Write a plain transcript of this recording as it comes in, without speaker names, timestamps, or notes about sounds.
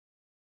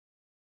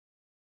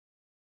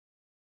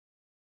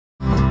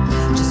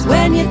Just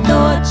when you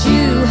thought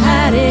you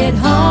had it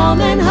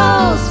home and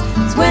host,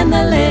 it's when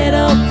the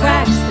little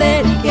cracks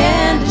they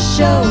began to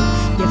show.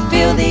 You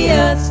feel the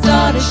earth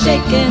started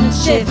shaking and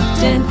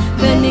shifting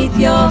beneath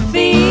your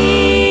feet,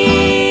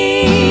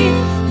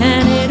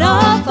 and it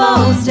all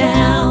falls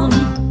down.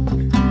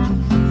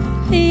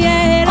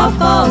 Yeah, it all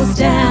falls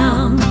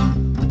down.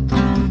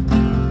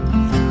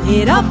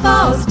 It all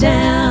falls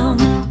down.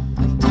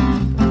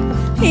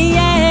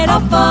 Yeah, it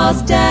all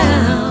falls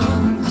down.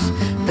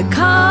 The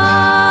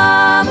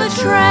karma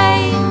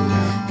train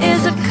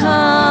is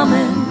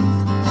a-comin'.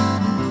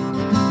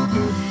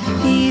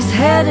 He's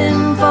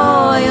heading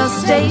for your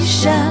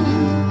station,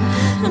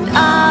 and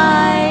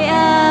I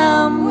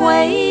am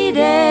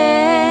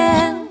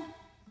waiting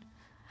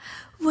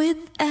with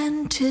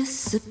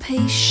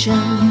anticipation.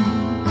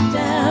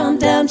 Down,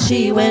 down,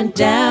 she went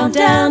down,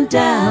 down,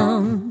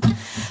 down.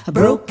 A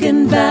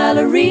broken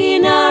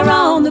ballerina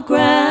on the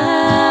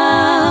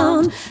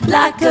ground,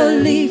 like a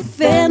leaf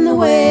in the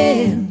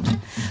wind,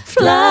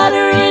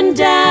 fluttering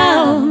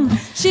down.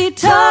 She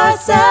tore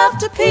herself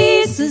to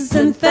pieces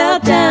and fell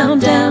down,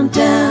 down,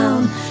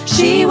 down.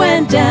 She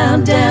went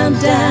down, down,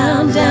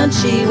 down, down.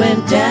 She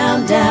went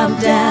down, down,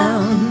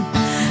 down.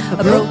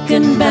 A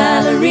broken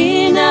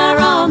ballerina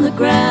on the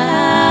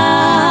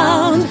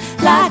ground,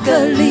 like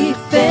a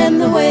leaf in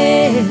the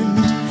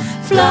wind,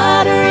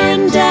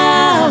 fluttering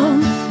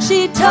down.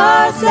 She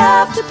tore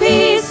herself to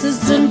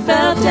pieces and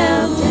fell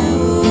down.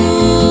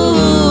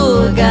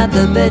 Ooh, I got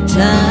the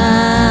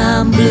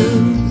bedtime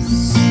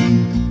blues.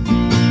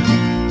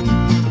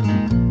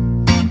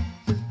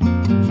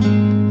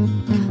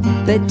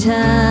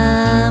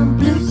 Bedtime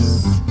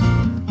blues.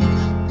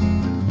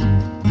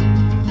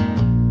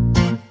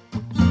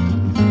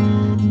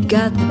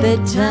 Got the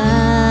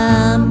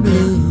bedtime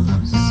blues.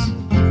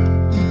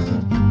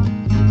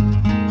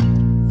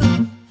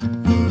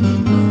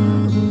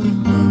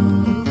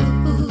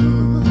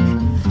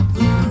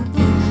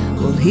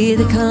 Here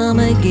they come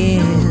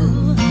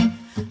again.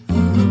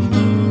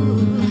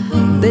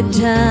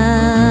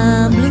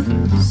 Bedtime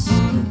blues.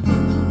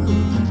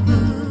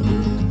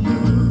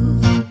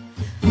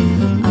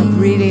 I'd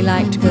really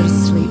like to go to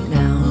sleep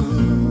now.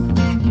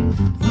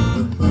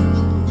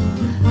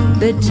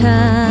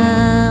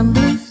 Bedtime